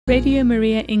Radio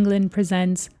Maria England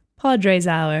presents Padres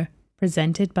Hour,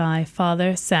 presented by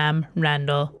Father Sam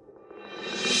Randall.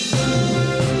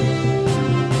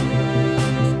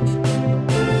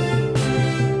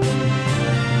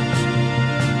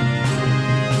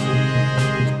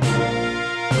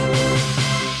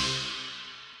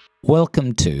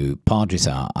 Welcome to Padres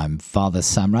Hour. I'm Father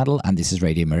Sam Randall and this is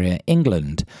Radio Maria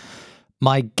England.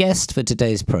 My guest for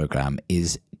today's programme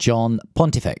is John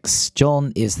Pontifex.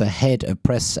 John is the head of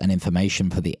press and information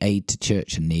for the Aid to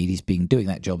Church in Need. He's been doing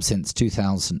that job since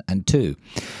 2002.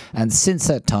 And since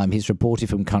that time, he's reported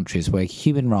from countries where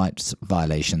human rights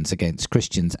violations against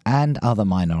Christians and other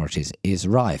minorities is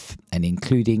rife, and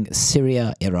including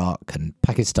Syria, Iraq and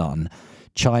Pakistan,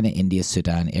 China, India,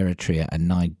 Sudan, Eritrea and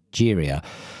Nigeria.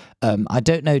 I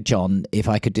don't know, John, if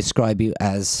I could describe you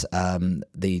as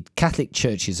the Catholic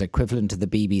Church's equivalent to the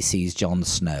BBC's Jon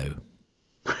Snow.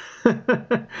 That's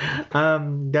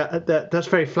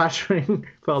very flattering,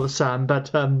 Father Sam.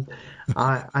 But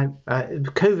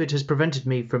COVID has prevented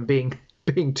me from being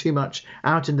too much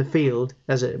out in the field,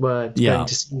 as it were, going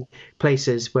to see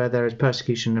places where there is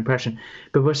persecution and oppression.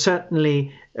 But we're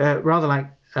certainly rather like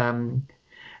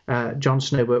Jon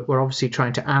Snow, we're obviously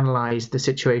trying to analyse the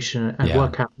situation and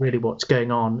work out really what's going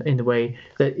on in the way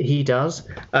that he does.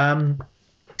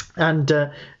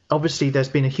 Obviously, there's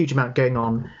been a huge amount going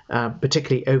on,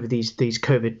 particularly over these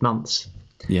COVID months.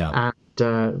 And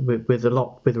with a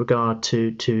lot with regard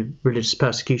to religious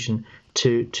persecution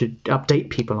to update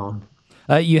people on.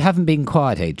 You haven't been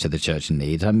quiet, Aid to the Church in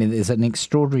Need. I mean, there's an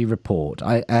extraordinary report,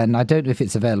 and I don't know if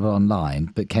it's available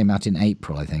online, but came out in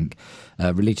April, I think,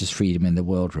 Religious Freedom in the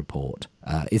World report.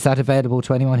 Is that available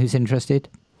to anyone who's interested?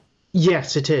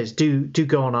 Yes, it is. Do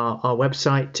go on our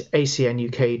website,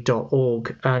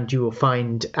 acnuk.org, and you will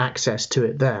find access to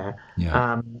it there.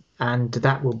 And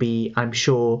that will be, I'm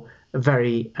sure,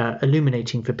 very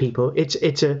illuminating for people.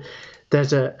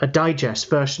 There's a digest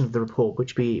version of the report,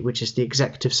 which is the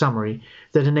executive summary,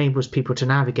 that enables people to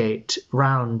navigate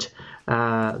round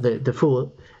the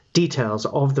full details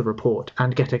of the report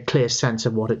and get a clear sense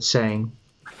of what it's saying.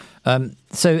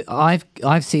 So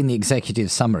I've seen the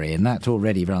executive summary, and that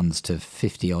already runs to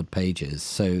 50 odd pages.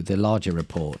 So the larger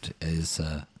report is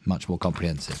much more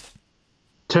comprehensive.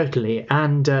 Totally,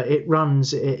 and it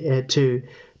runs to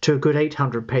a good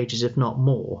 800 pages, if not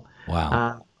more.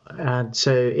 Wow. And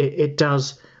so it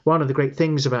does. One of the great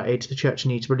things about Aid to the Church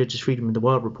Needs Religious Freedom in the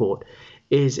World report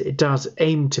is it does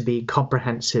aim to be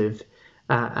comprehensive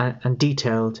and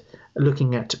detailed,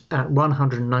 looking at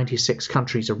 196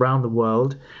 countries around the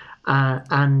world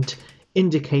and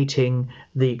indicating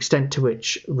the extent to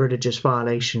which religious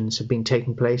violations have been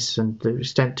taking place and the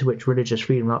extent to which religious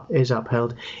freedom is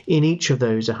upheld in each of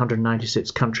those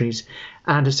 196 countries,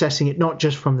 and assessing it not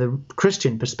just from the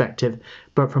Christian perspective,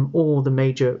 but from all the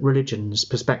major religions'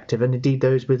 perspective, and indeed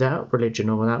those without religion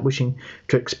or without wishing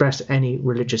to express any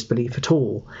religious belief at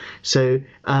all. So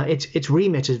its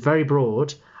remit is very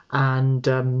broad,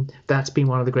 and that's been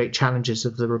one of the great challenges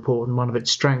of the report and one of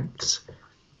its strengths.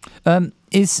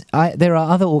 There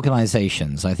are other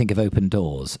organisations, I think of Open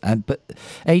Doors, but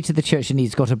Aid to the Church in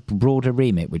Need's got a broader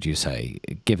remit, would you say,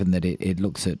 given that it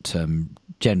looks at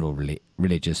general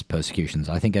religious persecutions?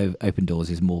 I think Open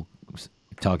Doors is more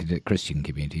targeted at Christian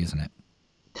community, isn't it?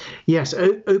 Yes,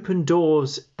 Open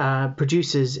Doors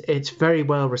produces its very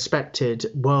well respected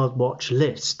World Watch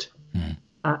list.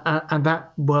 And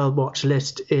that World Watch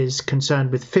list is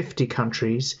concerned with 50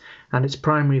 countries, and its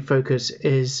primary focus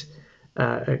is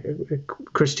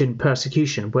Christian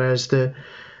persecution, whereas the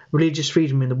Religious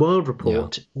Freedom in the World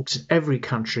report looks at every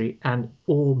country and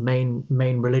all main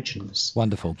religions.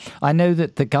 Wonderful. I know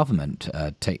that the government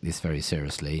take this very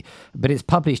seriously, but it's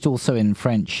published also in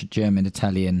French, German,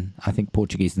 Italian, I think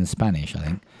Portuguese and Spanish, I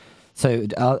think. So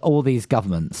all these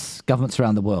governments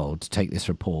around the world take this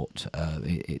report.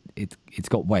 It's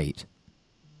got weight.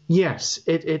 Yes,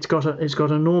 it's got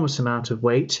an enormous amount of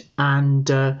weight, and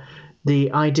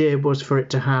the idea was for it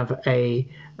to have a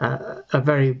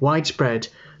very widespread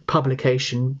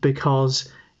publication because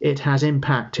it has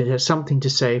impact. It has something to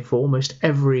say for almost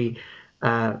every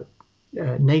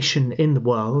nation in the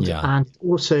world. And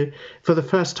also, for the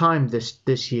first time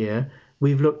this year,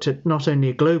 we've looked at not only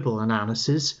a global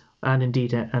analysis and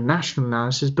indeed a national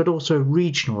analysis, but also a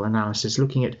regional analysis,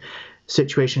 looking at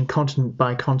situation continent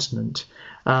by continent.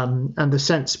 And the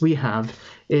sense we have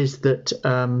is that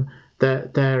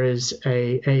there is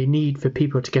a need for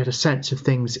people to get a sense of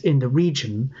things in the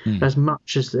region as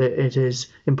much as it is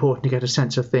important to get a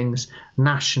sense of things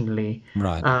nationally.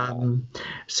 Right.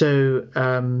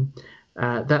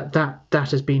 That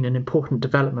has been an important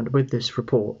development with this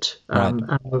report, and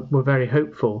we're very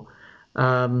hopeful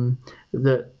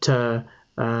that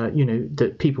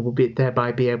people will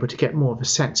thereby be able to get more of a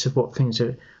sense of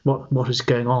what is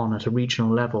going on at a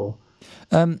regional level.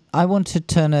 I want to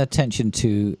turn attention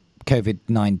to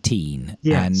COVID-19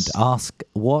 and ask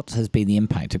what has been the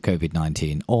impact of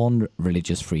COVID-19 on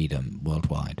religious freedom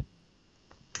worldwide.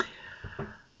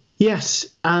 Yes,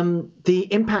 the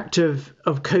impact of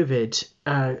COVID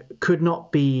could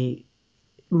not be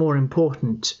more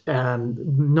important,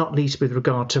 not least with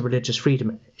regard to religious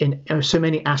freedom. In so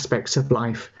many aspects of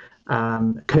life,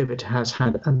 COVID has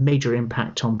had a major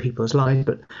impact on people's lives,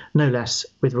 but no less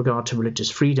with regard to religious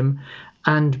freedom.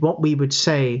 And what we would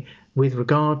say with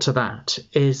regard to that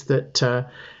is that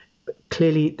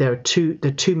clearly there are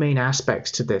two main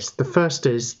aspects to this. The first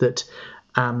is that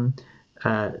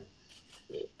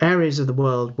areas of the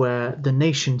world where the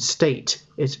nation state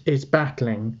is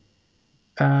battling,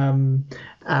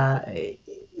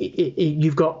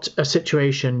 you've got a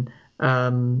situation.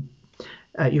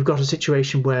 You've got a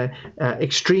situation where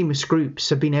extremist groups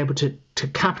have been able to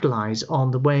capitalize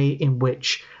on the way in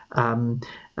which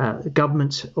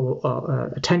government's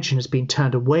attention has been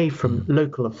turned away from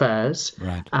local affairs,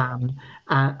 right.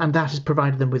 And that has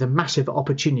provided them with a massive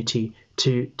opportunity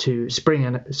to spring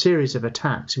a series of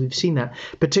attacks. We've seen that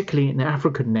particularly in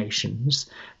African nations,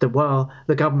 that while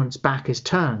the government's back is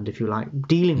turned, if you like,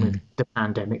 dealing with the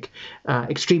pandemic,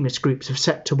 extremist groups have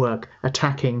set to work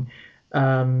attacking,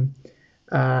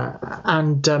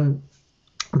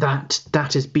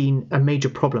 that has been a major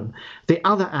problem. The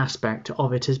other aspect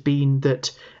of it has been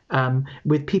that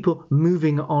with people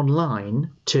moving online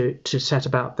to set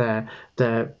about the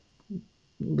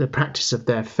practice of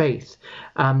their faith,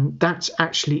 that's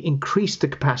actually increased the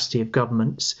capacity of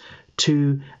governments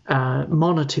to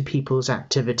monitor people's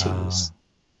activities.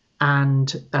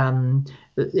 And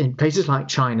in places like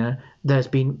China, there's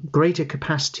been greater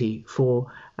capacity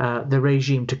for the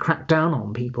regime to crack down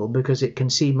on people because it can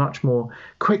see much more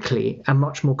quickly and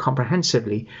much more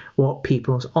comprehensively what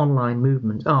people's online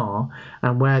movements are,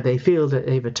 and where they feel that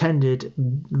they've attended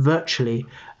virtually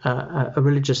a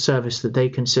religious service that they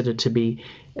consider to be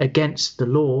against the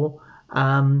law,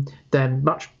 they're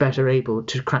much better able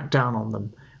to crack down on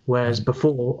them. Whereas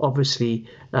before, obviously,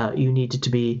 you needed to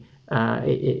be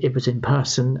it was in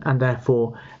person, and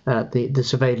therefore the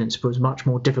surveillance was much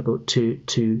more difficult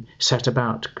to set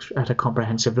about at a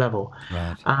comprehensive level.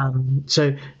 Right.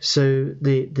 So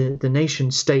the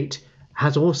nation state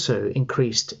has also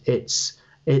increased its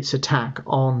attack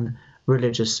on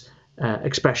religious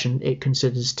expression it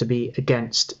considers to be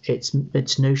against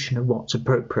its notion of what's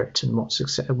appropriate and what's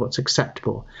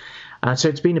acceptable. So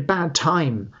it's been a bad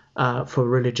time for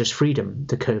religious freedom,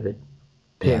 the COVID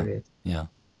period. Yeah.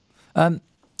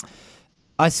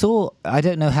 I saw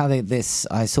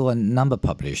a number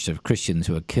published of Christians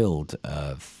who were killed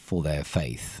for their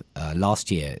faith.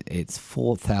 Last year, it's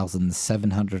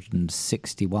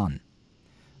 4,761.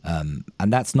 And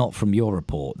that's not from your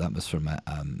report. That was from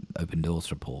Open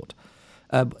Doors report.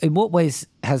 In what ways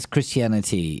has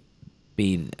Christianity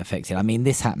been affected? I mean,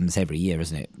 this happens every year,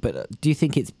 isn't it? But do you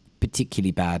think it's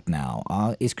particularly bad now?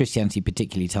 Is Christianity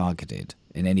particularly targeted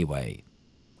in any way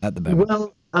at the moment?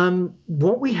 Well,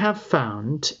 what we have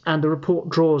found, and the report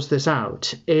draws this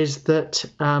out, is that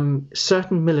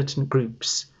certain militant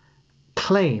groups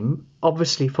claim,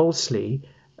 obviously falsely,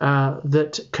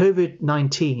 that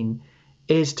COVID-19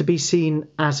 is to be seen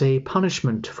as a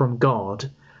punishment from God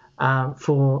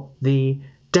for the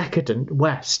decadent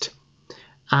West,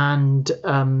 and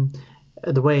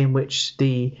the way in which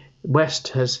the West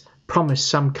has promised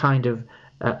some kind of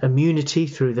immunity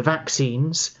through the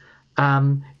vaccines.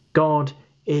 God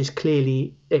is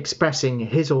clearly expressing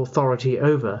his authority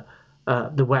over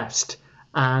the West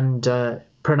and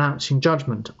pronouncing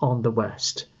judgment on the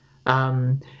West.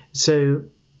 So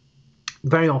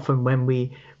very often when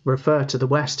we refer to the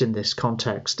West in this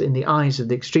context, in the eyes of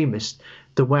the extremists,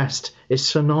 the West is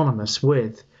synonymous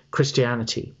with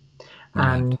Christianity.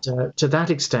 Right. And to that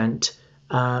extent,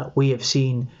 we have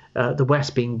seen the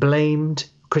West being blamed,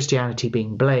 Christianity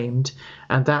being blamed,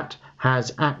 and that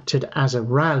has acted as a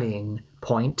rallying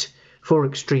point for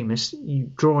extremists,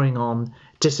 drawing on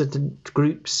dissident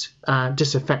groups,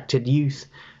 disaffected youth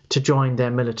to join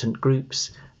their militant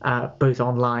groups, both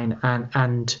online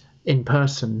and in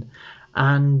person.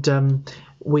 And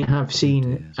we have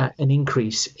seen an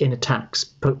increase in attacks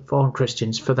on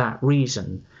Christians for that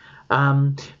reason.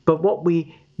 But what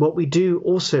we do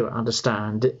also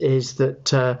understand is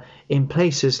that in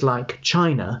places like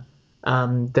China,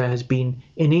 there has been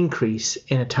an increase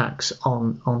in attacks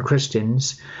on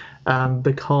Christians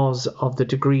because of the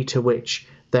degree to which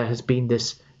there has been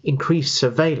this increased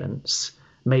surveillance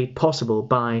made possible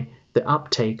by the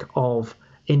uptake of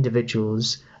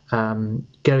individuals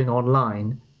going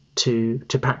online to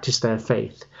practice their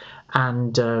faith.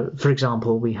 And for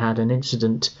example, we had an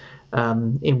incident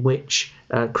in which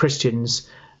Christians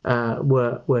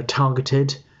were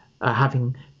targeted,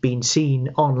 having been seen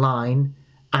online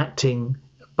acting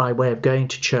by way of going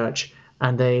to church,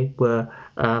 and they were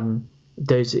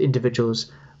those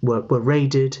individuals were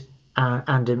raided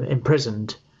and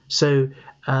imprisoned. So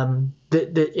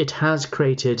it has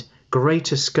created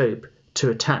greater scope to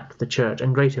attack the church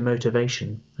and greater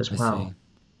motivation as well.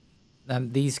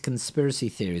 These conspiracy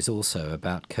theories also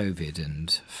about COVID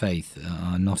and faith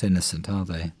are not innocent, are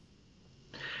they?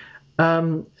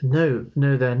 No,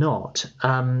 they're not.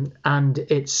 And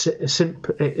it's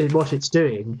what it's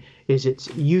doing is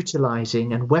it's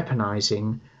utilizing and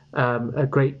weaponizing a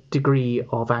great degree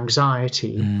of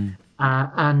anxiety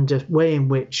and a way in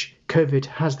which COVID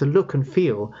has the look and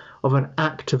feel of an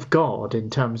act of God in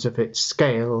terms of its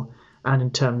scale and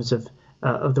in terms of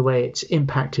the way it's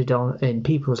impacted in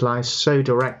people's lives so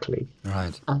directly.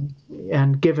 Right.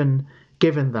 And given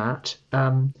that,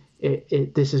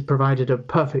 this has provided a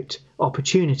perfect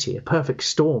opportunity, a perfect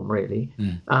storm, really,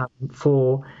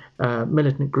 for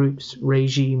militant groups,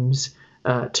 regimes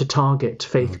to target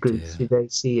faith groups who they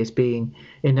see as being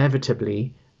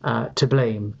inevitably to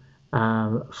blame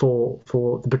for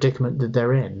the predicament that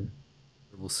they're in.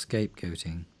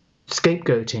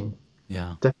 Scapegoating.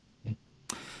 Yeah.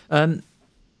 Definitely.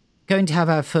 Going to have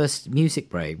our first music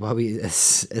break while we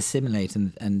assimilate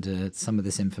and some of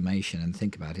this information and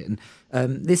think about it. And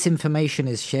this information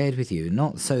is shared with you,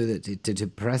 not so that to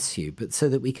depress you, but so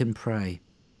that we can pray.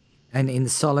 And in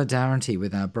solidarity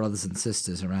with our brothers and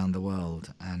sisters around the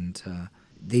world. And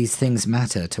these things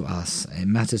matter to us. It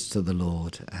matters to the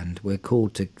Lord. And we're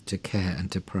called to care and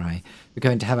to pray. We're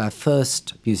going to have our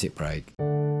first music break.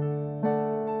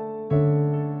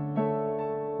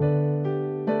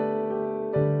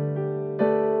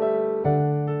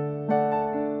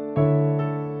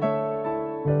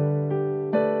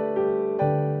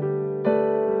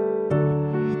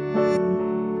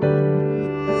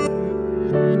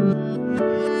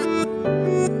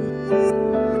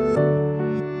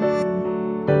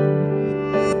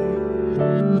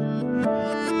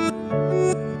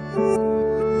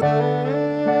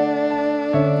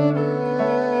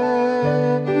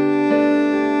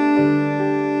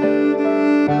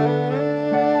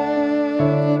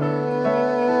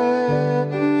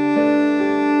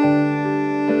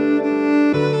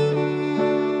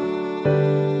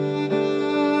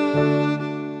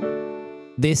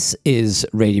 This is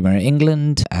Radio Maria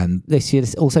England, and this year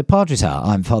is also Padres Hour.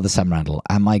 I'm Father Sam Randall,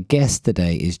 and my guest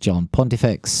today is John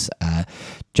Pontifex.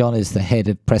 John is the head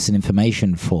of press and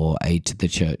information for Aid to the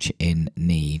Church in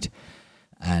Need.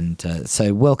 And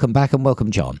so welcome back and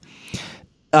welcome, John.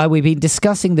 We've been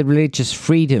discussing the Religious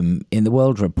Freedom in the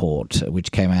World report,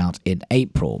 which came out in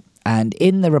April. And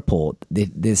in the report,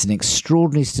 there's an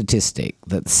extraordinary statistic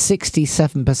that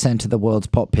 67% of the world's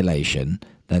population,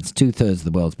 that's 2/3 of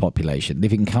the world's population,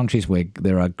 live in countries where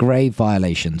there are grave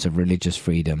violations of religious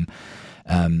freedom,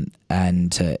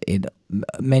 and in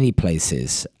many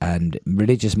places, and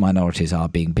religious minorities are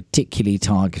being particularly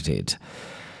targeted.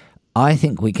 I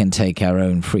think we can take our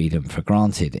own freedom for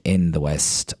granted in the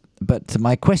West. But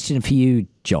my question for you,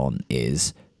 John,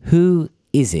 is who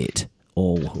is it,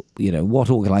 or what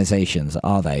organizations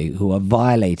are they who are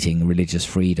violating religious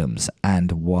freedoms,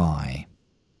 and why?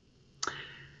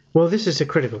 Well, this is a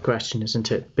critical question,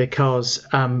 isn't it? Because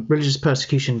religious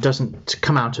persecution doesn't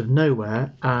come out of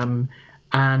nowhere,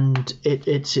 and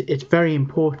it's very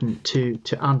important to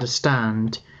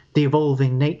understand the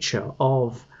evolving nature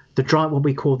of what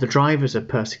we call the drivers of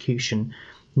persecution,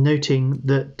 noting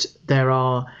that there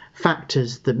are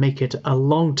factors that make it a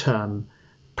long-term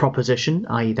proposition,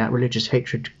 i.e. that religious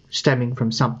hatred stemming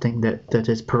from something that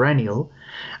is perennial,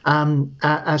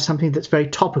 as something that's very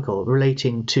topical,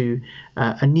 relating to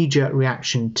a knee-jerk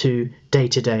reaction to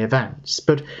day-to-day events.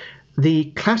 But the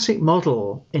classic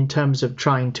model in terms of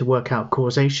trying to work out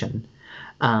causation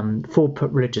for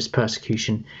religious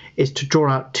persecution is to draw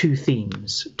out two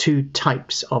themes, two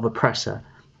types of oppressor.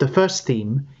 The first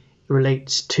theme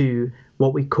relates to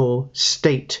what we call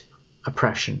state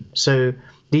oppression. So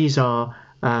these are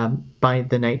by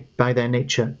their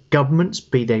nature governments,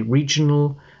 be they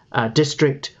regional,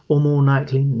 district, or more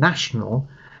likely national,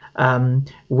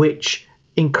 which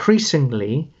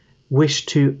increasingly wish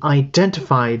to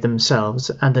identify themselves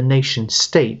and the nation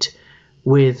state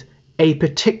with a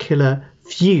particular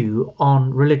view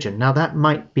on religion. Now that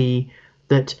might be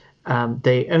that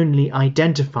they only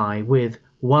identify with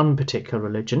one particular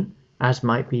religion, as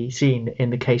might be seen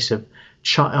in the case of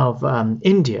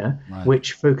India, Right.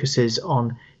 which focuses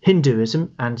on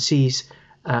Hinduism and sees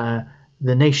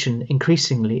the nation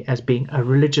increasingly as being a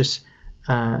religious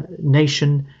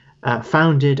nation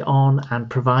founded on and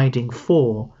providing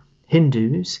for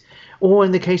Hindus, or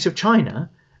in the case of China,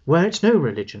 where it's no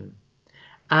religion.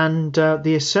 And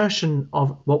the assertion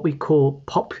of what we call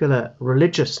popular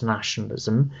religious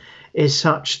nationalism is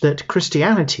such that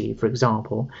Christianity, for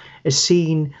example, is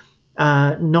seen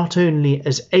not only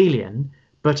as alien,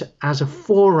 but as a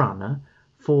forerunner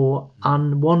for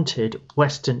unwanted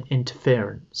Western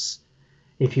interference.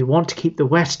 If you want to keep the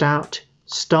West out,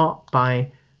 start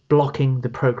by blocking the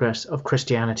progress of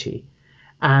Christianity.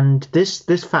 And this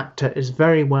factor is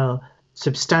very well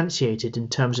substantiated in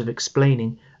terms of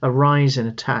explaining a rise in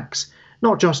attacks,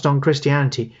 not just on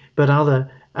Christianity, but other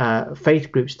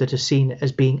faith groups that are seen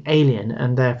as being alien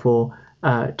and therefore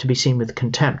to be seen with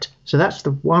contempt. So that's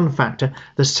the one factor.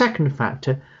 The second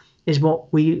factor is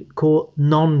what we call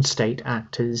non-state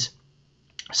actors.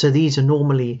 So these are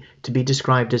normally to be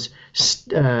described as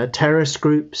terrorist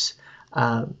groups,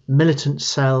 militant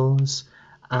cells,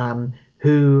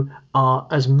 who are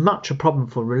as much a problem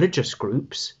for religious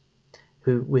groups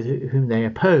with whom they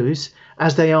oppose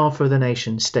as they are for the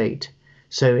nation state.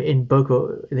 So in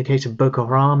the case of Boko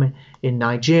Haram in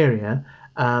Nigeria,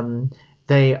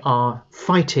 they are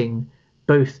fighting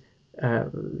both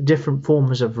different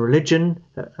forms of religion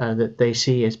that they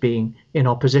see as being in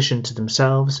opposition to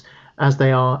themselves, as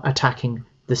they are attacking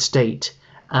the state.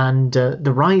 And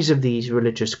the rise of these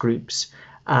religious groups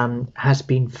has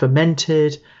been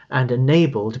fomented and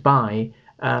enabled by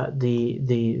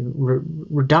the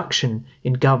reduction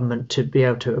in government to be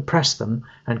able to oppress them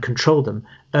and control them,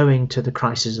 owing to the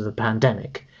crisis of the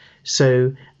pandemic.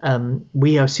 So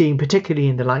we are seeing, particularly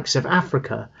in the likes of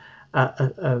Africa,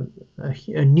 a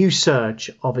new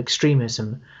surge of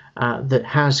extremism that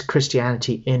has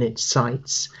Christianity in its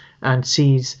sights and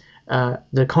sees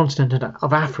the continent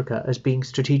of Africa as being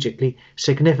strategically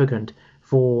significant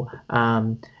for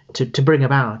to bring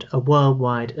about a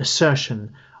worldwide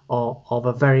assertion of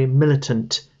a very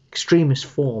militant extremist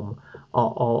form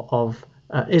of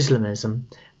Islamism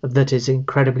that is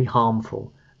incredibly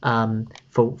harmful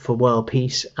for world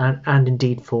peace and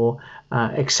indeed for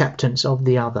acceptance of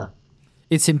the other.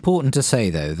 It's important to say,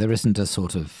 though, there isn't a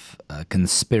sort of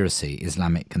conspiracy,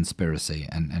 Islamic conspiracy.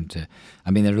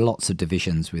 I mean, there are lots of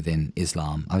divisions within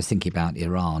Islam. I was thinking about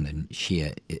Iran and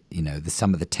Shia,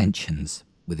 some of the tensions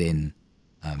within,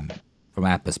 from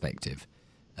our perspective.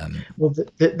 Well,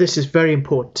 this is very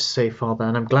important to say, Father,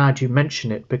 and I'm glad you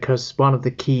mention it, because one of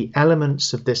the key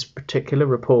elements of this particular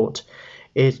report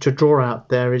is to draw out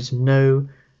there is no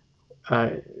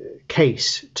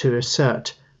case to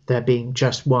assert there being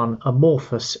just one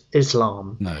amorphous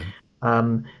Islam. No.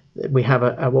 We have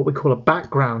what we call a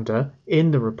backgrounder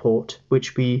in the report,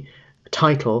 which we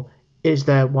title "Is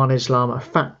There One Islam?" a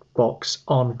fact box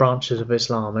on branches of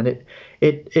Islam, and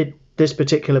this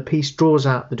particular piece draws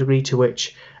out the degree to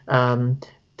which there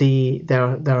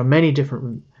are many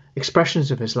different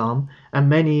expressions of Islam, and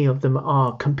many of them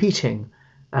are competing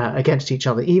against each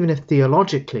other, even if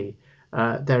theologically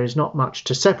there is not much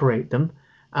to separate them.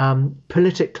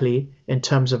 Politically, in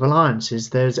terms of alliances,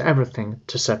 there's everything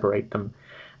to separate them,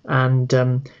 and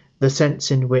the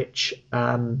sense in which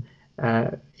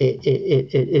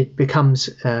it becomes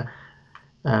a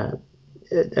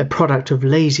product of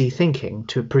lazy thinking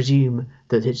to presume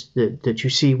that you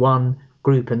see one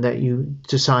group and that you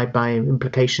decide by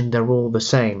implication they're all the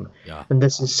same. Yeah. And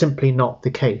this is simply not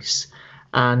the case.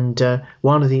 And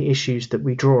one of the issues that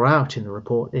we draw out in the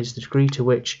report is the degree to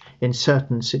which, in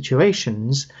certain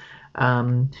situations,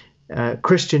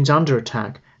 Christians under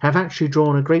attack have actually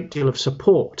drawn a great deal of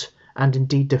support and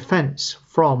indeed defense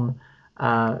from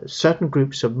certain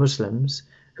groups of Muslims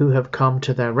who have come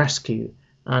to their rescue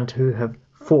and who have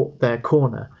fought their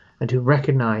corner and who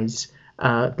recognize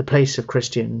the place of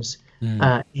Christians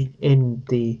in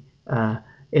the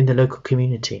local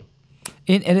community.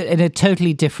 In a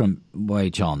totally different way,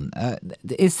 John,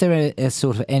 is there a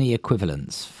sort of any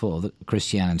equivalence for the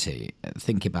Christianity?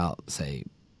 Think about, say,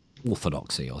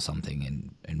 Orthodoxy or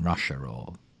something in Russia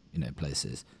or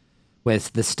places where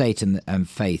the state and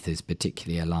faith is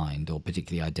particularly aligned or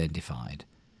particularly identified,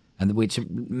 and which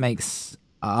makes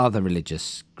other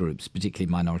religious groups, particularly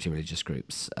minority religious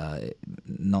groups,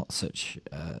 not such.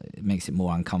 It makes it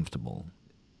more uncomfortable.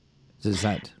 Does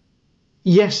that?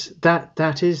 Yes,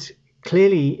 that is.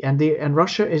 Clearly, and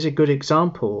Russia is a good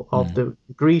example of the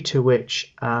degree to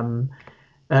which the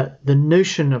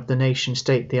notion of the nation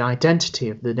state, the identity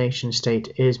of the nation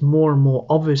state, is more and more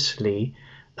obviously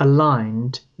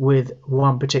aligned with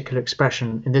one particular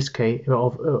expression, in this case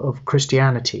of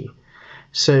Christianity.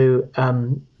 So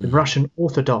the Russian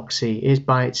Orthodoxy is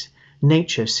by its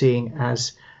nature seen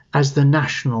as the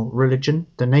national religion,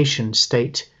 the nation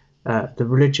state, the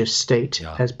religious state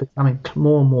as becoming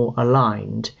more and more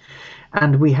aligned.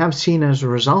 And we have seen as a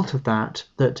result of that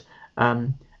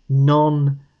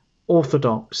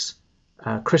non-Orthodox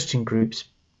Christian groups,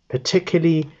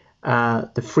 particularly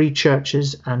the free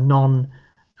churches and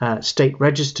non-state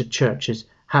registered churches,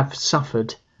 have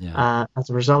suffered as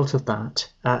a result of that,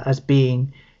 as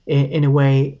being in a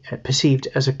way perceived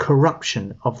as a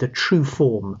corruption of the true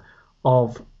form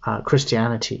of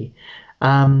Christianity,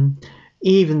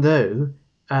 even though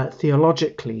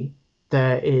theologically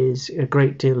there is a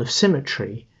great deal of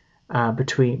symmetry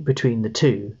between the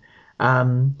two.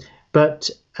 But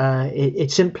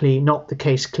it's simply not the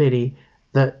case clearly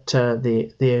that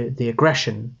the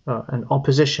aggression and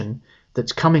opposition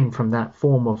that's coming from that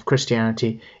form of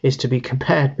Christianity is to be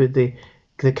compared with the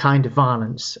kind of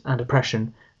violence and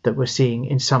oppression that we're seeing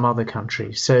in some other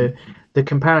countries. So the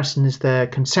comparison is there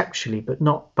conceptually, but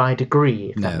not by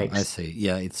degree. If that makes sense. I see.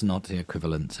 Yeah, it's not the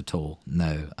equivalent at all.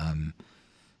 No,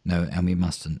 and we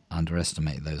mustn't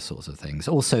underestimate those sorts of things.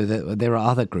 Also, there are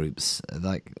other groups,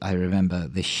 like I remember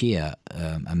the Shia,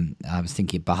 and I was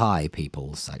thinking Baha'i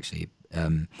peoples, actually,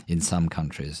 in some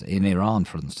countries. In Iran,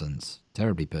 for instance,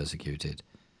 terribly persecuted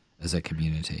as a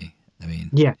community. I mean,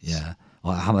 yeah.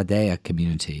 Or Ahmadiyya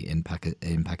community in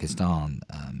Pakistan.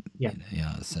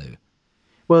 So.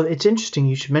 Well, it's interesting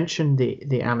you should mention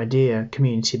the Ahmadiyya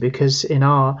community, because in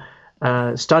our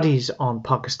studies on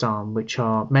Pakistan, which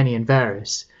are many and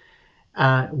various,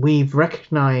 we've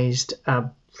recognized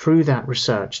through that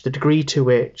research the degree to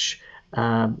which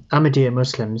Ahmadiyya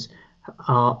Muslims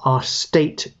are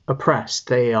state oppressed.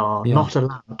 They are not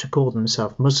allowed to call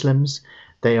themselves Muslims.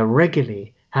 They are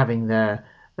regularly having their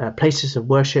places of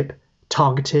worship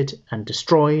targeted and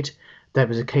destroyed. There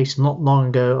was a case not long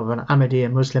ago of an Ahmadiyya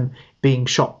Muslim being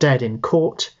shot dead in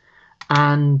court.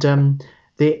 And the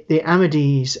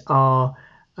Ahmadis are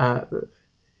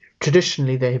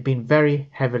traditionally, they have been very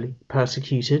heavily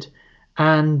persecuted,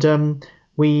 and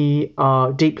we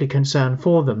are deeply concerned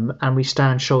for them, and we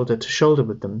stand shoulder to shoulder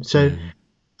with them. So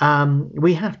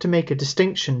we have to make a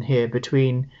distinction here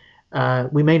between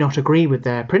we may not agree with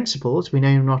their principles, we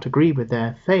may not agree with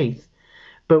their faith,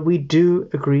 but we do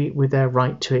agree with their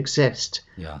right to exist.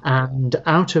 And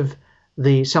out of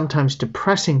the sometimes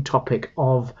depressing topic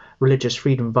of religious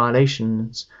freedom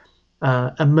violations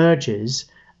emerges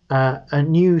a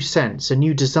new sense, a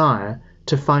new desire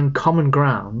to find common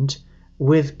ground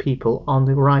with people on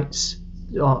the rights,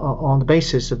 on the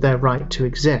basis of their right to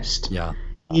exist,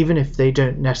 even if they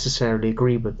don't necessarily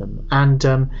agree with them.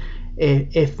 And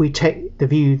if we take the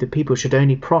view that people should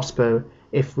only prosper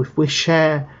if we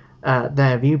share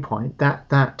their viewpoint,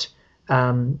 that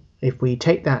if we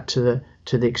take that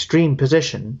to the extreme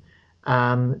position,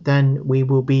 then we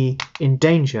will be in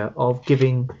danger of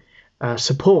giving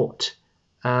support,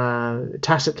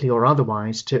 tacitly or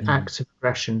otherwise, to acts of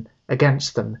aggression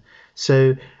against them.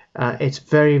 So it's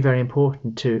very, very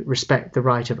important to respect the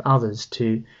right of others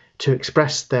to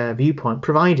express their viewpoint,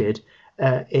 provided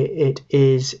it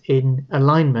is in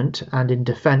alignment and in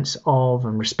defense of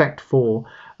and respect for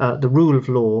the rule of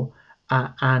law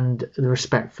and the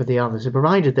respect for the others. So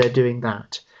provided they're doing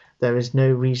that, there is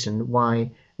no reason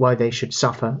why they should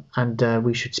suffer, and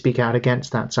we should speak out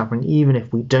against that suffering, even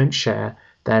if we don't share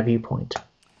their viewpoint.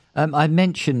 I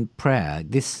mentioned prayer.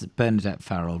 This Bernadette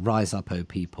Farrell, Rise Up, O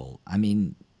People. I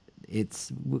mean,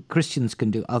 Christians can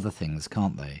do other things,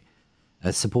 can't they?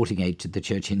 Supporting aid to the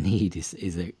church in need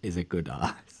is a good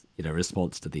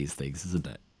response to these things, isn't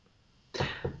it?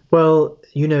 Well,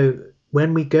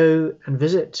 when we go and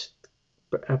visit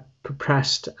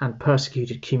oppressed and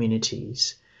persecuted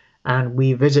communities, and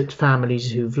we visit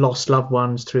families who've lost loved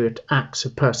ones through acts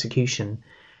of persecution,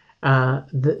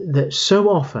 that so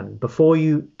often, before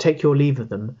you take your leave of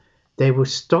them, they will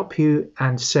stop you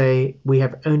and say, "We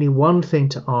have only one thing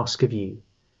to ask of you.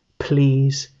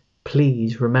 Please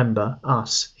remember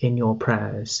us in your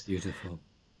prayers." Beautiful.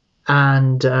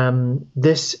 And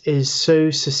this is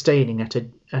so sustaining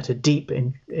at a deep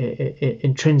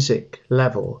intrinsic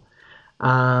level.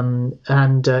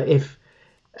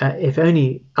 If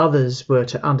only others were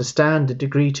to understand the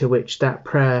degree to which that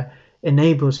prayer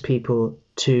enables people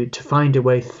to find a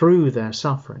way through their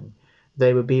suffering,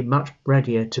 they would be much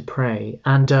readier to pray.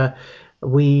 And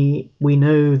we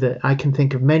know that I can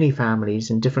think of many families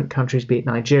in different countries, be it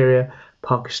Nigeria,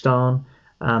 Pakistan,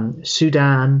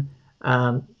 Sudan,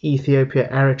 Ethiopia,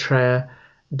 Eritrea,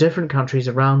 different countries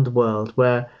around the world,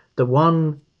 where the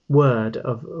one word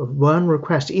of one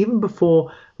request, even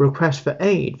before request for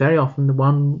aid. Very often the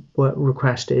one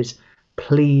request is,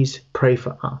 please pray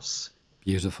for us.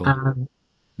 Beautiful. And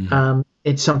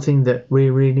it's something that we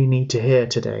really need to hear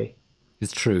today.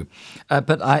 It's true.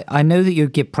 But I know that you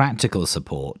give practical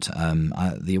support.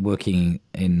 You're working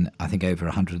in, I think, over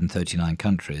 139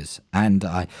 countries. And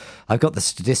I've got the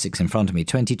statistics in front of me.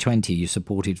 2020, you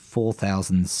supported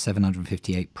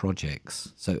 4,758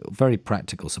 projects. So very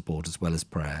practical support as well as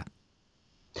prayer.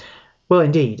 Well,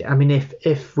 indeed. I mean,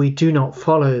 if we do not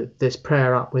follow this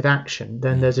prayer up with action,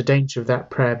 then there's a danger of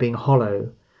that prayer being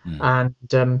hollow. And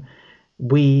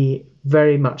we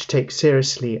very much take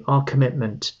seriously our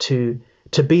commitment to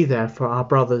be there for our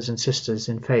brothers and sisters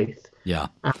in faith. Yeah.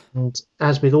 And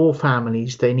as with all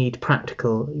families, we need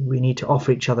to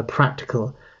offer each other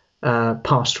practical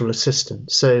pastoral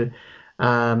assistance. So,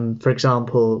 for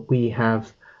example, we're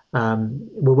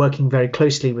working very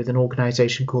closely with an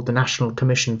organization called the National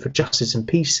Commission for Justice and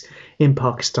Peace in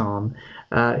Pakistan,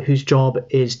 whose job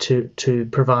is to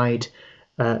provide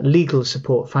legal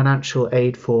support, financial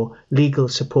aid for legal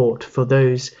support for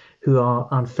those who are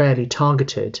unfairly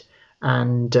targeted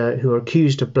and who are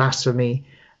accused of blasphemy,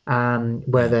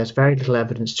 where there's very little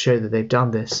evidence to show that they've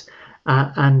done this.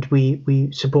 And we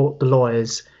support the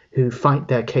lawyers who fight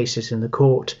their cases in the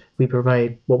court. We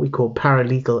provide what we call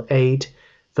paralegal aid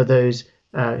for those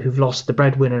who've lost the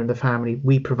breadwinner in the family.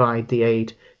 We provide the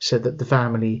aid so that the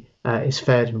family is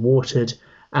fed and watered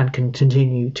and can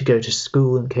continue to go to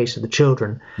school in case of the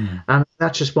children. And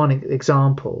that's just one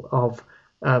example of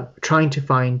trying to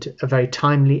find a very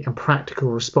timely and practical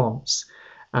response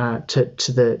to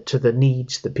the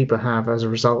needs that people have as a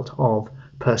result of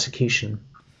persecution.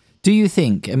 Do you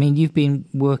think, I mean, you've been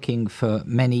working for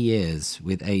many years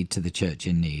with Aid to the Church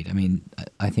in Need. I mean,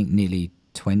 I think nearly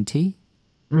 20?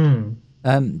 Do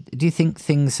you think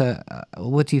things are,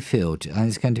 what do you feel?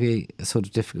 It's going to be sort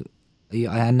of difficult.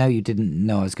 I know you didn't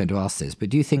know I was going to ask this, but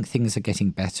do you think things are getting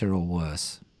better or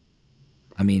worse?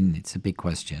 I mean, it's a big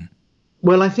question.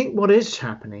 Well, I think what is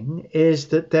happening is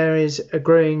that there is a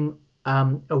growing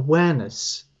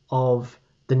awareness of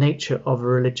the nature of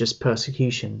religious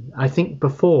persecution. I think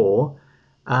before,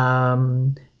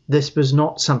 this was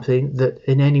not something that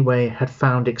in any way had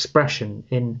found expression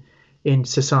in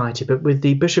society. But with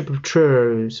the Bishop of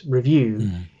Truro's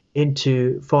review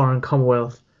into Foreign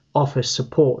Commonwealth Office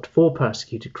support for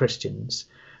persecuted Christians,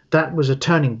 that was a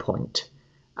turning point.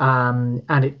 And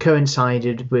it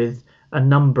coincided with a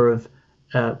number of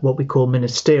what we call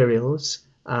ministerials,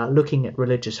 looking at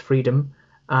religious freedom,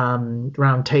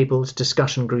 round tables,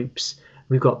 discussion groups.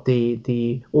 We've got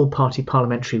the all-party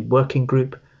parliamentary working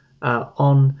group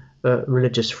on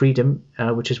religious freedom,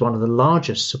 which is one of the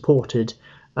largest supported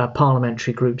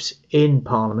parliamentary groups in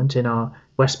Parliament, in our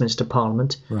Westminster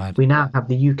Parliament. Right. We now have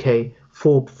the UK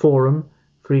FORB Forum,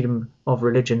 Freedom of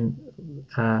Religion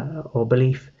or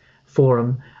Belief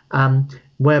Forum,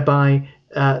 whereby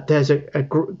there's a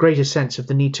greater sense of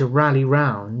the need to rally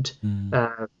round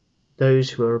those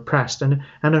who are oppressed, and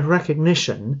a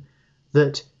recognition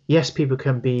that, yes, people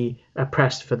can be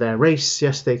oppressed for their race,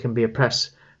 yes, they can be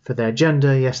oppressed for their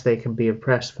gender, yes, they can be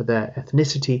oppressed for their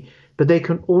ethnicity, but they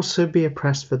can also be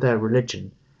oppressed for their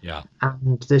religion. Yeah.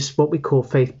 And this, what we call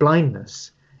faith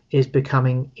blindness, is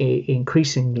becoming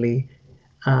increasingly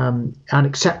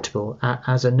unacceptable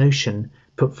as a notion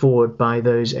put forward by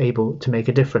those able to make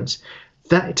a difference.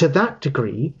 To that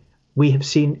degree, we have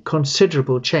seen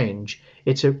considerable change.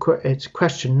 It's a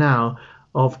question now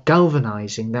of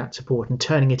galvanizing that support and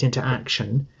turning it into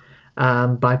action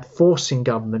by forcing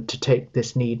government to take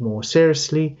this need more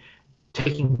seriously,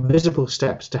 taking visible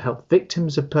steps to help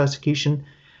victims of persecution.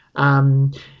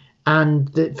 For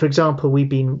example, we've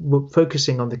been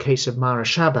focusing on the case of Mara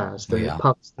Shabazz, the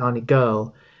Pakistani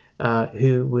girl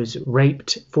who was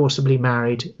raped, forcibly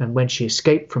married, and when she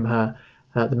escaped from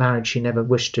the marriage she never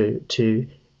wished to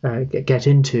get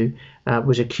into,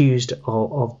 was accused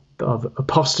of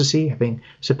apostasy, having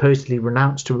supposedly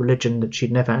renounced a religion that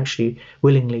she'd never actually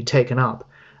willingly taken up.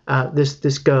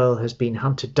 This girl has been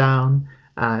hunted down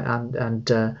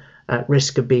and at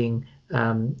risk of being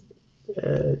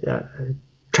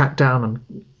tracked down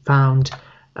and found.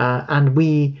 And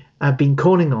we have been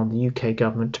calling on the UK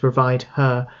government to provide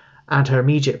her and her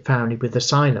immediate family with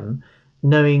asylum,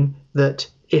 knowing that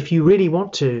if you really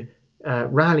want to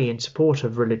rally in support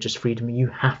of religious freedom, you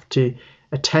have to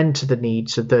attend to the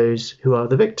needs of those who are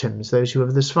the victims, those who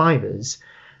are the survivors.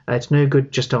 It's no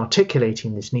good just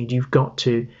articulating this need. You've got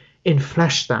to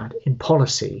inflesh that in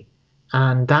policy.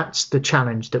 And that's the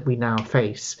challenge that we now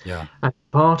face. Yeah. And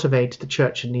part of Aid to the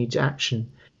Church in Needs action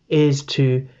is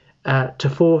to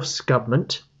force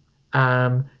government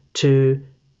to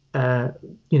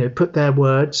put their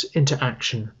words into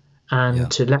action, and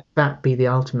to let that be the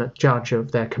ultimate judge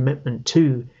of their commitment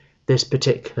to this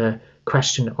particular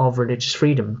question of religious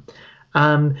freedom.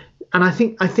 And I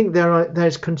think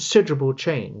there's considerable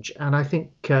change, and I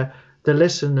think the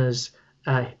listeners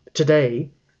today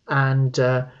and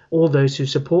all those who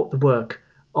support the work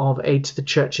of Aid to the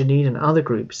Church in Need and other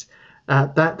groups,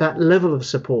 that level of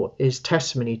support is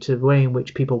testimony to the way in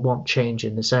which people want change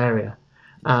in this area.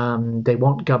 They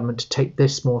want government to take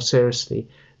this more seriously.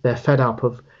 They're fed up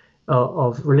of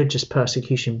religious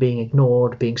persecution being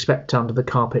ignored, being swept under the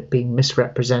carpet, being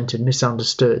misrepresented,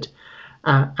 misunderstood,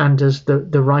 and as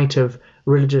the right of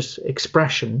religious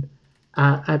expression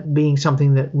being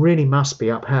something that really must be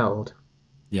upheld.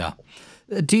 Yeah.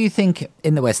 Do you think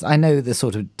in the West, I know the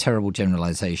sort of terrible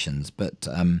generalizations, but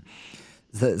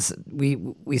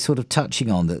we sort of touching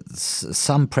on that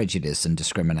some prejudice and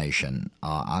discrimination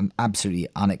are absolutely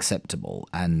unacceptable,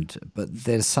 but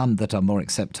there's some that are more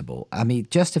acceptable. I mean,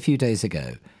 just a few days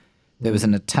ago, there was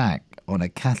an attack on a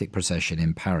Catholic procession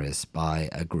in Paris by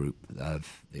a group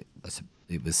of,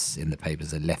 it was in the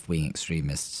papers, left-wing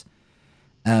extremists.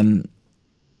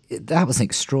 That was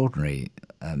extraordinary.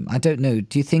 I don't know,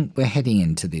 do you think we're heading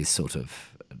into this sort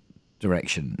of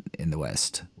direction in the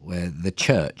West where the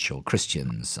church or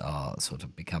Christians are sort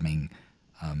of becoming,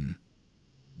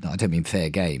 I don't mean fair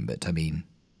game, but I mean,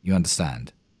 you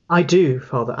understand? I do,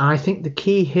 Father. I think the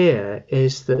key here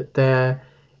is that there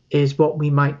is what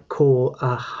we might call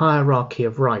a hierarchy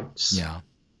of rights,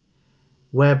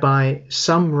 whereby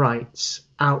some rights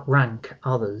outrank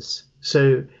others.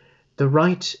 So the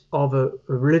right of a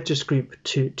religious group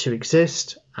to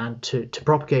exist and to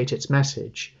propagate its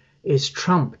message is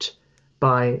trumped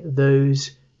by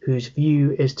those whose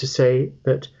view is to say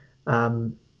that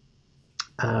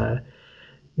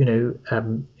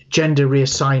gender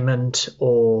reassignment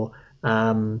or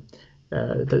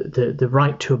the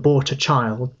right to abort a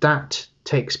child, that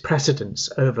takes precedence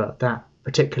over that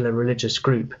particular religious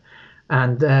group,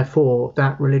 and therefore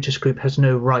that religious group has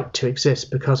no right to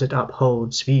exist because it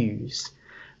upholds views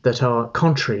that are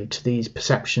contrary to these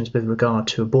perceptions with regard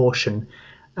to abortion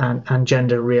and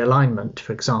gender realignment,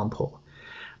 for example.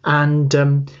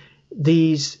 And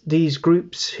these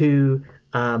groups who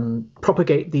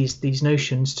propagate these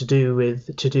notions to do with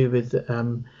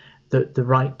the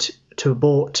right to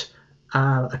abort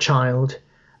a child,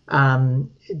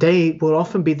 they will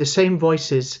often be the same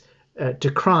voices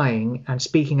decrying and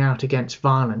speaking out against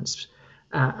violence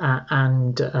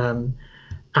and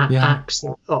acts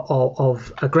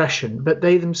of aggression, but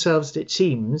they themselves, it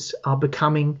seems, are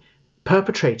becoming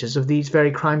perpetrators of these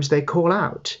very crimes they call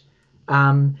out.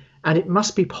 And it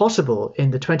must be possible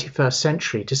in the 21st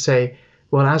century to say,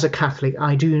 well, as a Catholic,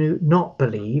 I do not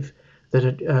believe that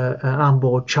an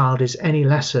unborn child is any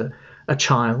less a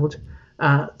child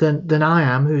than I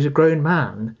am, who's a grown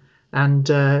man. And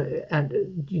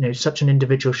such an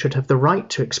individual should have the right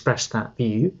to express that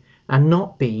view and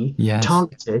not be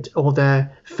targeted or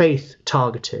their faith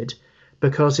targeted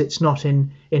because it's not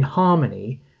in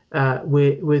harmony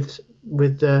with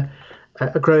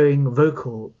a growing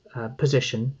vocal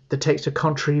position that takes a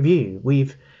contrary view.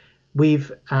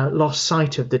 We've lost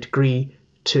sight of the degree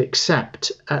to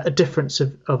accept a difference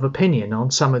of opinion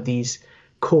on some of these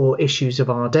core issues of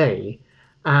our day,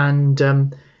 and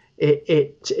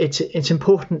it's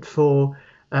important for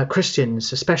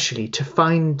Christians especially to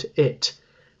find it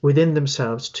within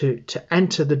themselves to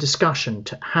enter the discussion,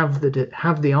 to have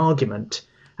the argument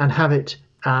and have it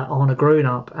on a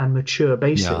grown-up and mature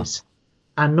basis,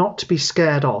 and not to be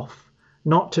scared off,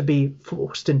 not to be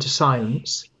forced into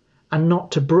silence, and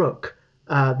not to brook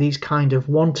these kind of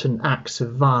wanton acts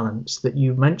of violence that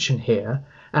you mention here,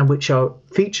 and which are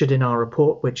featured in our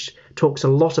report, which talks a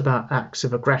lot about acts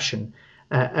of aggression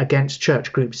against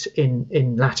church groups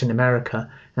in Latin America.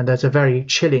 And there's a very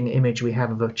chilling image we have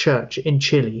of a church in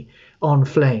Chile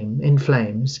in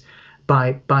flames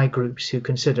by groups who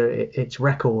consider its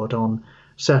record on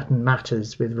certain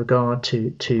matters with regard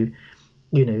to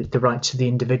the rights of the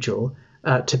individual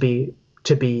to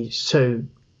be so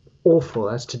awful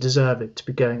as to deserve it to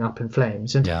be going up in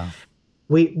flames. And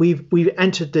we've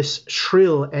entered this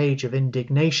shrill age of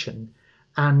indignation,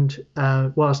 and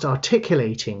whilst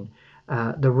articulating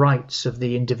the rights of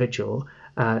the individual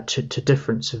to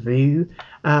difference of view,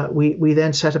 we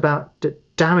then set about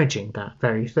damaging that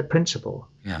very principle.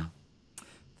 Yeah.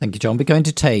 Thank you, John. We're going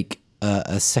to take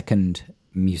a second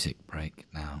music break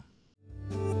now.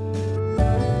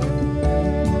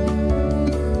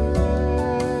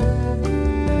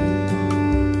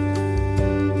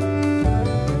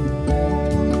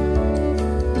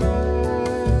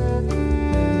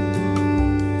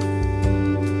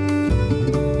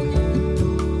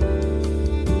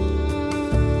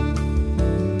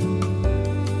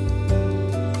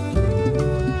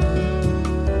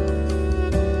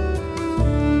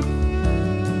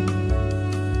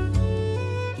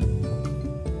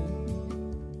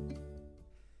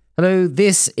 Hello,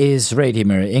 this is Radio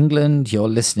Maria England. You're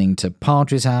listening to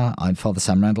Padres Hour. I'm Father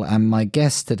Sam Randall, and my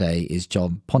guest today is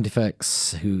John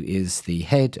Pontifex, who is the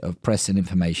head of press and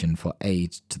information for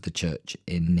Aid to the Church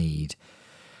in Need.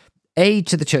 Aid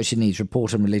to the Church in Need's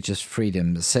report on religious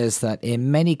freedom says that in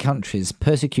many countries,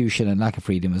 persecution and lack of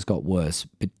freedom has got worse,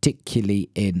 particularly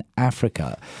in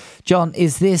Africa. John,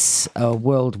 is this a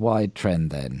worldwide trend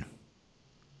then?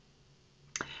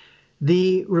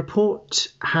 The report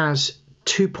has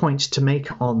 2 points to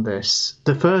make on this.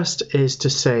 The first is to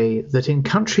say that in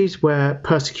countries where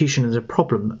persecution is a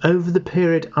problem, over the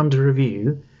period under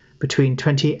review between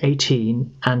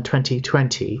 2018 and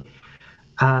 2020,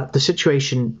 the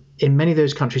situation in many of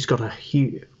those countries got a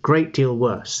great deal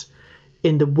worse.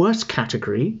 In the worst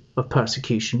category of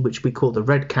persecution, which we call the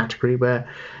red category, where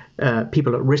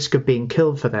people at risk of being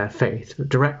killed for their faith,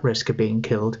 direct risk of being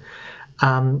killed,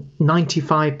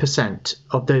 95%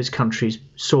 of those countries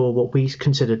saw what we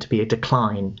consider to be a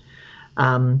decline.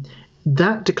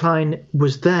 That decline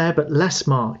was there, but less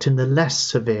marked in the less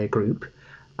severe group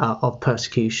of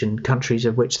persecution, countries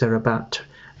of which there are about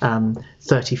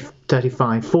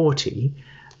 35, 40.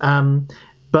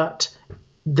 But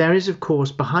there is, of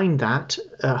course, behind that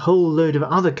a whole load of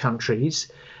other countries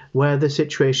where the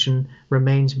situation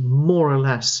remains more or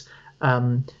less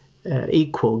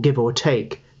equal, give or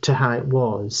take, to how it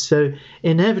was. So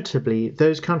inevitably,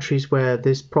 those countries where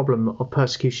this problem of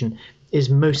persecution is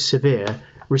most severe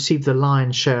receive the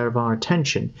lion's share of our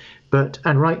attention,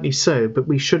 and rightly so. But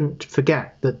we shouldn't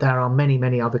forget that there are many,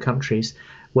 many other countries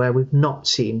where we've not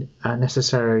seen a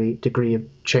necessary degree of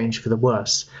change for the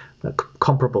worse,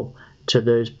 comparable to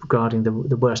those regarding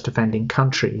the worst offending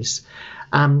countries.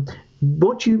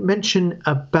 What you mention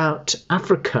about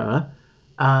Africa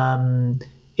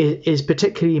is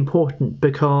particularly important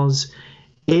because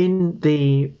in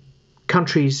the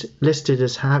countries listed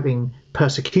as having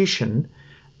persecution,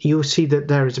 you'll see that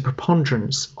there is a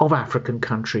preponderance of African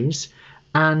countries,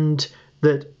 and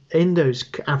that in those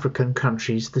African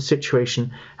countries, the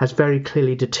situation has very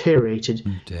clearly deteriorated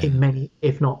in many,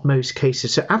 if not most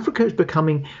cases. So Africa is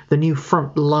becoming the new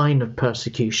front line of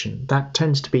persecution. That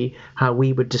tends to be how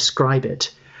we would describe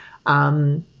it.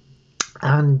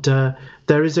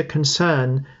 There is a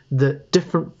concern that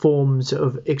different forms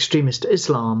of extremist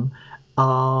Islam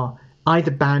are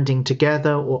either banding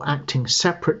together or acting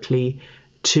separately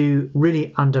to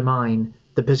really undermine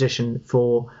the position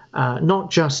for not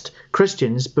just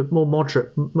Christians, but more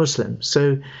moderate Muslims.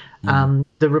 So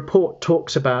the report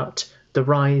talks about the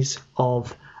rise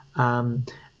of a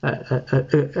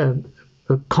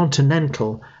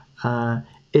continental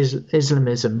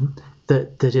Islamism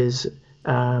that is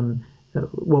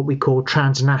what we call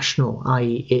transnational,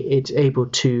 i.e. it's able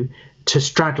to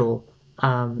straddle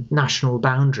national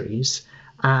boundaries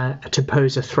to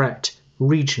pose a threat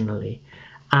regionally.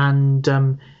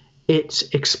 And it's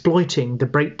exploiting the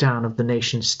breakdown of the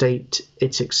nation state.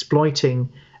 It's exploiting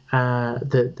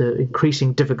the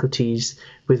increasing difficulties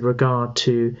with regard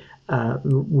to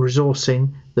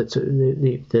resourcing,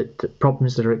 the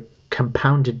problems that are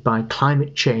compounded by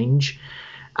climate change.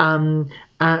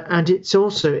 And it's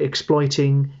also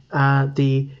exploiting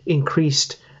the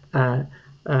increased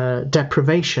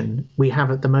deprivation we have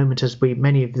at the moment, as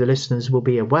many of the listeners will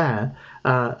be aware.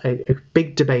 A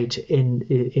big debate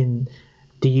in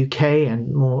the UK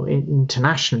and more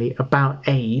internationally about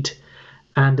aid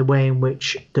and the way in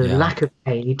which the lack of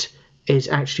aid is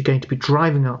actually going to be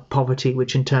driving up poverty,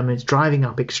 which in turn is driving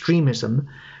up extremism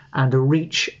and the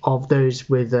reach of those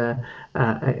with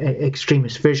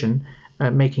extremist vision,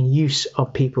 making use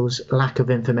of people's lack of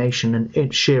information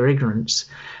and sheer ignorance.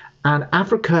 And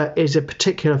Africa is a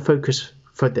particular focus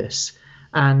for this.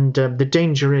 And the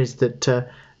danger is that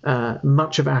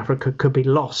much of Africa could be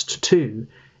lost to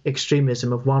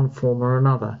extremism of one form or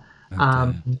another.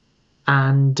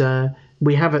 And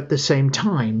we have at the same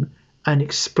time an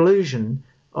explosion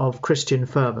of Christian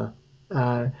fervor.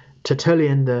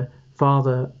 Tertullian, the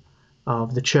father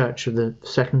of the church of the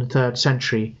 2nd and 3rd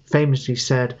century, famously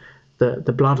said that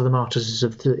the blood of the martyrs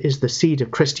is the seed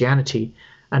of Christianity,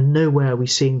 and nowhere are we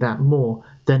seeing that more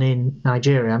than in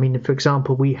Nigeria. I mean, for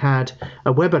example, we had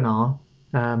a webinar,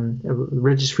 a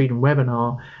religious freedom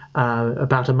webinar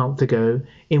about a month ago,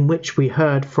 in which we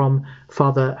heard from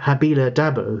Father Habila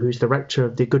Dabo, who's the rector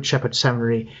of the Good Shepherd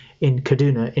Seminary in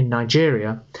Kaduna in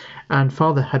Nigeria. And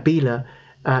Father Habila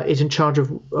is in charge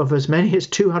of as many as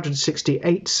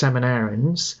 268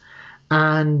 seminarians.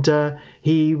 And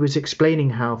he was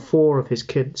explaining how 4 of his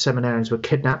seminarians were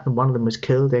kidnapped and one of them was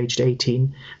killed, aged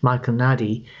 18, Michael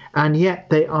Nadi. And yet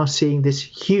they are seeing this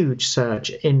huge surge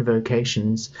in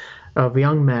vocations of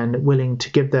young men willing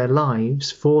to give their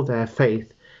lives for their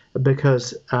faith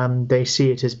because they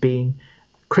see it as being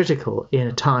critical in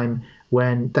a time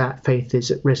when that faith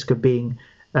is at risk of being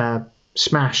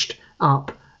smashed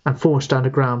up and forced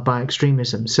underground by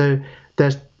extremism. So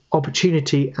there's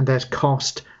opportunity, and there's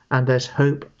cost, and there's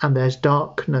hope, and there's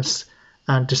darkness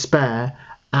and despair.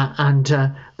 And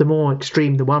the more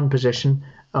extreme the one position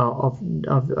of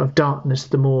darkness,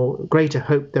 the more greater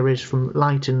hope there is from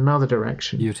light in another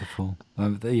direction. Beautiful.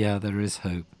 Yeah, there is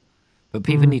hope. But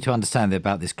people need to understand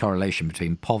about this correlation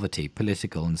between poverty,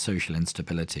 political and social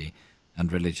instability,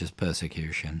 and religious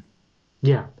persecution.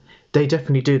 Yeah, they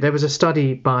definitely do. There was a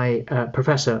study by a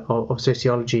professor of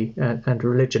sociology and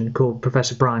religion called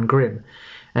Professor Brian Grimm,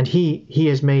 and he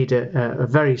has made a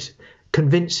very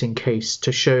convincing case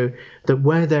to show that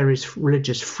where there is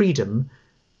religious freedom,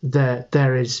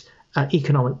 there is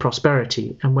economic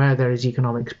prosperity, and where there is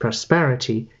economic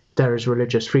prosperity, there is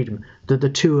religious freedom. That the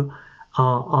two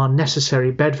are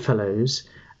necessary bedfellows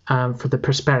for the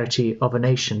prosperity of a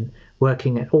nation,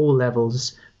 working at all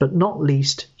levels, but not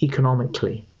least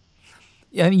economically.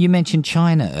 You mentioned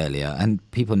China earlier, and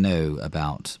people know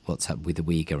about what's happened with the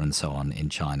Uyghur and so on in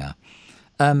China.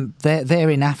 They're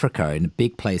in Africa, in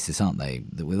big places, aren't they,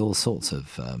 with all sorts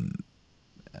of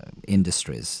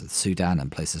industries, Sudan and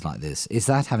places like this. Is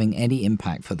that having any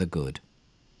impact for the good?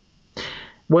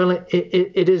 Well,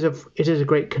 it is a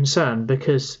great concern,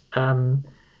 because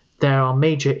there are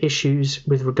major issues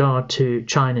with regard to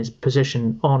China's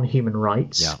position on human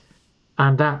rights,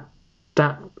 and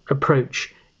that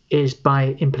approach is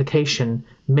by implication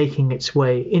making its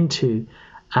way into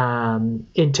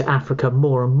Africa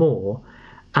more and more,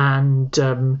 and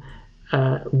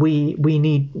we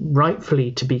need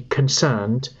rightfully to be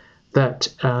concerned that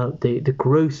the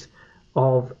growth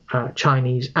of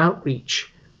Chinese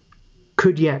outreach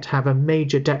could yet have a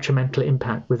major detrimental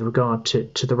impact with regard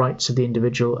to the rights of the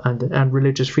individual and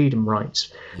religious freedom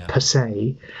rights per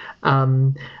se.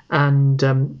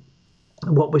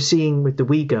 What we're seeing with the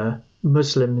Uyghur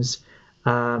Muslims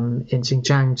in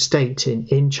Xinjiang state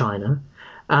in China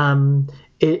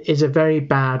is a very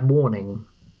bad warning.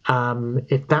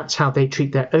 If that's how they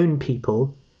treat their own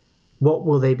people, what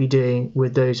will they be doing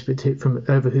with those from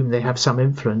over whom they have some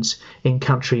influence in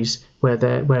countries where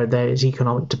there is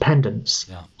economic dependence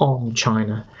on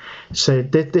China? So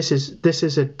this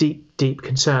is a deep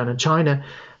concern, and China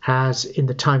has, in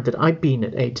the time that I've been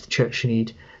at Aid to the Church in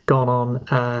Need, gone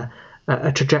on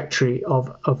a trajectory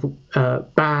of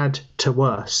bad to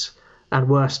worse and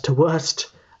worse to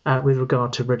worst with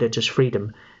regard to religious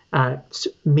freedom.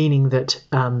 Meaning that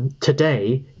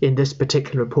today, in this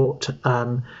particular report,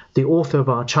 the author of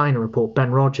our China report,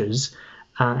 Ben Rogers,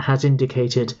 has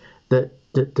indicated that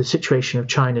the situation of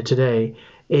China today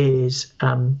is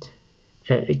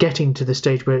getting to the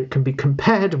stage where it can be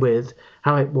compared with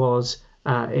how it was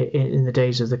in the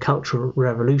days of the Cultural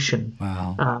Revolution.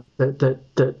 Wow.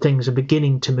 That things are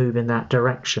beginning to move in that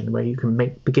direction, where you can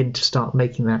begin to start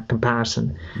making that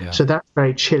comparison. Yeah. So that's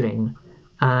very chilling,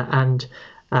 and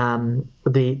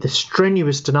the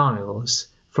strenuous denials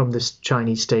from this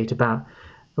Chinese state about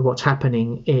what's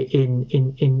happening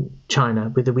in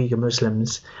China with the Uyghur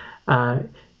Muslims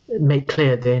make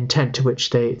clear the intent to which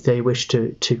they wish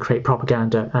to create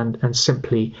propaganda and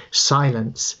simply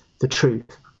silence the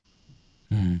truth.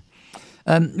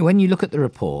 When you look at the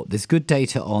report, there's good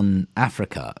data on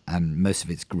Africa, and most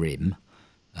of it's grim.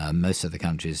 Most of the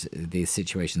countries, the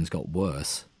situation's got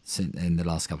worse in the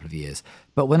last couple of years.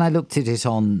 But when I looked at it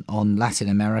on Latin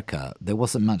America, there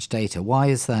wasn't much data. Why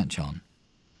is that, John?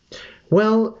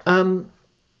 Well,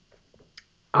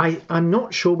 I'm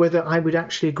not sure whether I would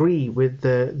actually agree with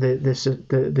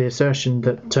the assertion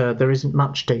that there isn't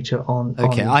much data on.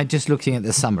 Okay, I'm just looking at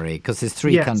the summary, because there's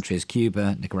three countries: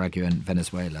 Cuba, Nicaragua, and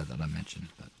Venezuela that I mentioned.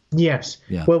 But, yes.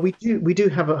 Yeah. Well, we do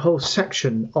have a whole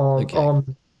section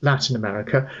on Latin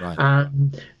America, right.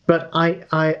 But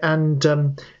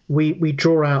we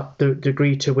draw out the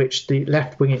degree to which the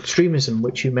left-wing extremism,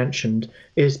 which you mentioned,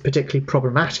 is particularly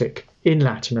problematic in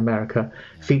Latin America,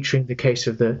 featuring the case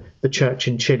of the church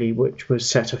in Chile, which was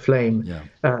set aflame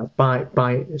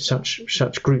by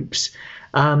such groups.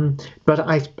 But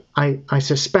I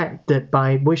suspect that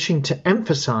by wishing to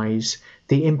emphasize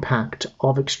the impact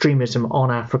of extremism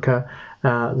on Africa,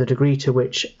 the degree to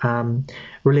which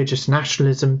religious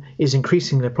nationalism is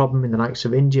increasingly a problem in the likes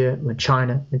of India, in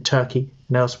China, in Turkey,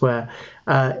 and elsewhere,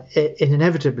 it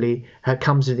inevitably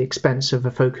comes at the expense of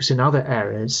a focus in other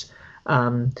areas,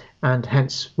 and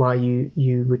hence why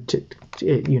you would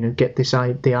get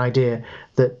the idea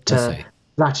that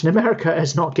Latin America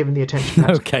has not given the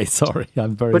attention. Okay, sorry,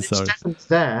 I'm very sorry. But it's definitely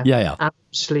there. Yeah.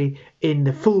 Obviously, in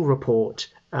the full report,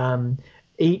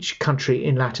 each country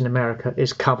in Latin America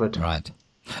is covered. Right.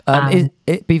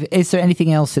 Is there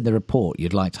anything else in the report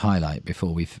you'd like to highlight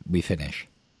before we finish?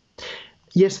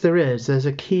 Yes, there is. There's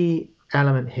a key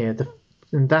element here,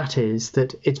 and that is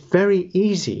that it's very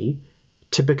easy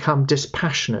to become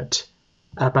dispassionate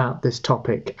about this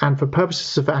topic. And for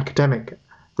purposes of academic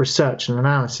research and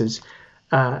analysis,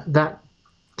 that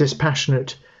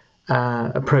dispassionate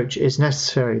approach is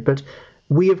necessary. But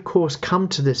we, of course, come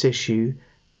to this issue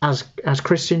as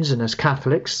Christians and as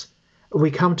Catholics.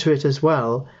 We come to it as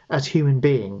well as human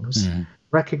beings,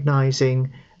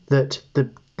 recognizing that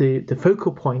the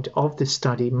focal point of this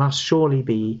study must surely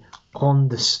be on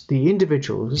the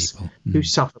individuals who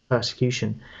suffer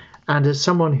persecution. And as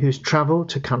someone who's traveled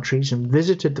to countries and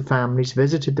visited the families,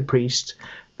 visited the priests,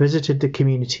 visited the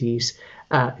communities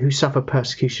who suffer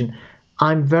persecution,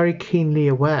 I'm very keenly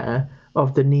aware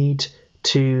of the need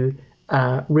to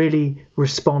really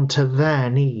respond to their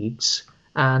needs.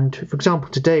 And for example,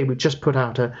 today we just put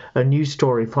out a news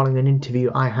story following an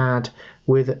interview I had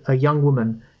with a young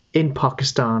woman in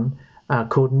Pakistan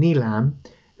called Neelam,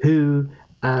 who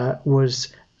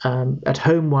was at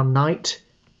home one night,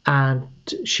 and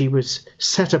she was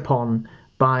set upon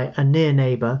by a near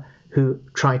neighbour who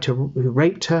raped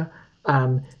her,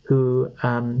 who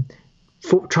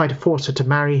tried to force her to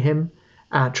marry him,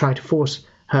 tried to force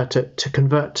her to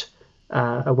convert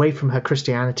away from her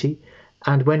Christianity.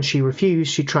 And when she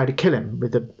refused, she tried to kill him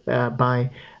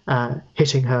by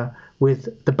hitting her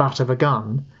with the butt of a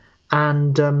gun.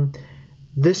 And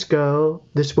this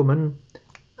woman,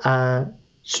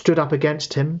 stood up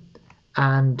against him,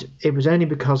 and it was only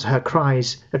because her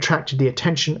cries attracted the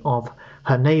attention of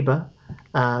her neighbour,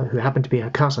 who happened to be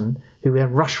her cousin, who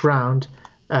then rushed round,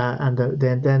 and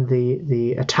then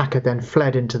the attacker then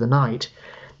fled into the night.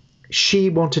 She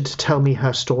wanted to tell me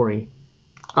her story.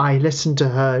 I listened to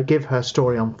her give her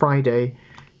story on Friday.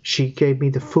 She gave me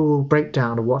the full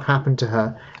breakdown of what happened to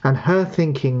her, and her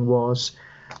thinking was,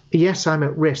 yes, I'm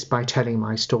at risk by telling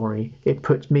my story. It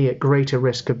puts me at greater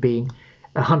risk of being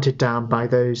hunted down by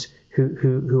those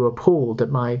who are appalled at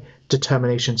my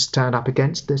determination to stand up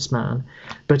against this man.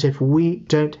 But if we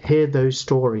don't hear those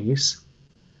stories,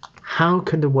 how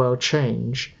can the world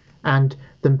change? And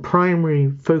the primary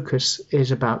focus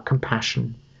is about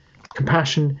compassion.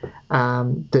 Compassion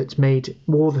that's made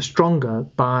all the stronger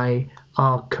by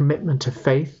our commitment to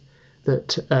faith,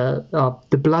 that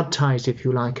the blood ties, if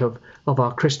you like, of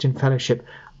our Christian fellowship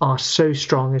are so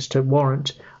strong as to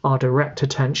warrant our direct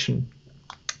attention.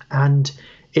 And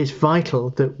it's vital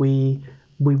that we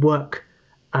work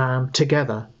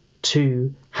together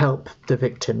to help the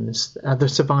victims, the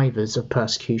survivors of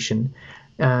persecution,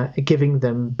 giving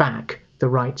them back the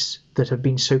rights that have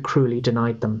been so cruelly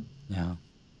denied them. Yeah.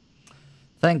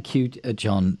 Thank you,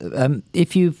 John.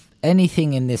 If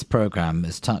anything in this programme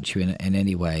has touched you in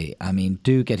any way, I mean,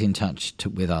 do get in touch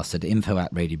with us at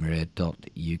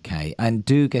info@radiomaria.uk, and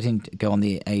do go on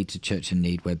the Aid to Church in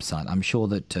Need website. I'm sure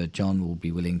that John will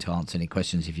be willing to answer any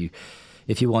questions if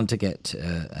you want to get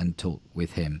and talk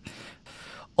with him.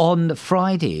 On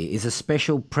Friday is a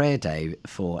special prayer day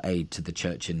for Aid to the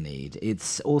Church in Need.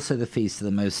 It's also the feast of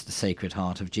the Most Sacred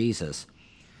Heart of Jesus.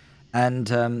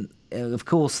 And of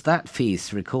course, that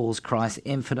feast recalls Christ's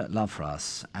infinite love for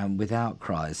us. And without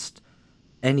Christ,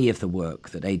 any of the work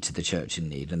that Aid to the Church in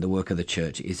Need and the work of the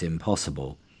church is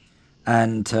impossible.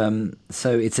 And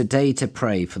so it's a day to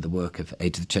pray for the work of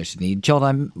Aid to the Church in Need.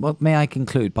 John, may I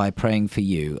conclude by praying for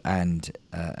you and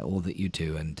all that you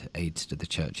do and Aid to the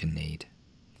Church in Need.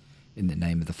 In the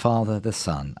name of the Father, the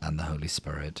Son, and the Holy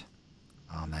Spirit.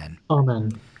 Amen.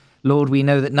 Amen. Lord, we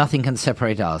know that nothing can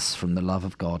separate us from the love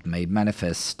of God made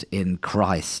manifest in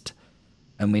Christ,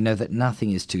 and we know that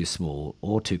nothing is too small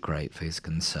or too great for his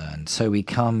concern. So we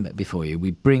come before you,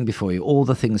 we bring before you all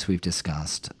the things we've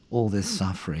discussed, all this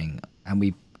suffering, and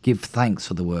we give thanks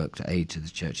for the work to Aid to the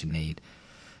Church in Need.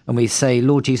 And we say,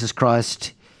 Lord Jesus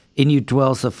Christ, in you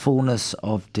dwells the fullness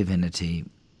of divinity.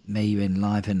 May you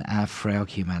enliven our frail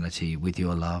humanity with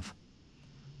your love.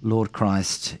 Lord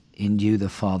Christ, in you the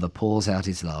Father pours out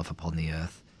his love upon the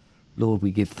earth. Lord,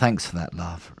 we give thanks for that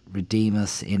love. Redeem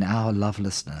us in our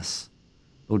lovelessness.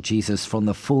 Lord Jesus, from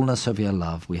the fullness of your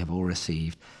love we have all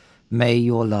received, may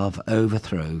your love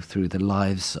overthrow through the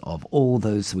lives of all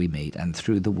those we meet and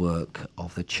through the work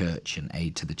of the church and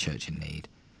Aid to the Church in Need.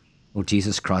 Lord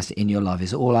Jesus Christ, in your love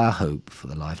is all our hope for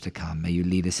the life to come. May you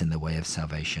lead us in the way of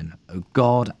salvation. O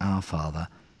God, our Father,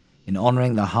 in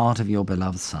honouring the heart of your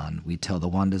beloved Son, we tell the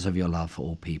wonders of your love for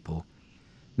all people.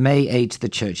 May Aid to the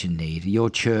Church in Need, your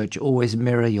church, always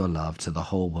mirror your love to the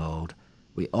whole world.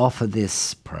 We offer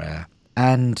this prayer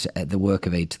and the work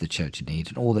of Aid to the Church in Need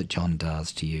and all that John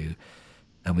does to you.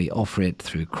 and we offer it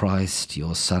through Christ,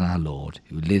 your Son, our Lord,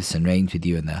 who lives and reigns with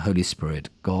you in the Holy Spirit,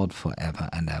 God, forever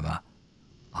and ever.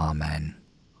 Amen.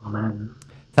 Amen.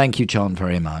 Thank you, John,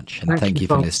 very much, and thank you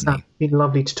for Father listening. Sam. It's been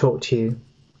lovely to talk to you.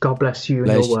 God bless you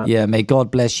and your work. Yeah, may God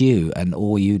bless you and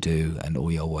all you do and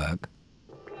all your work.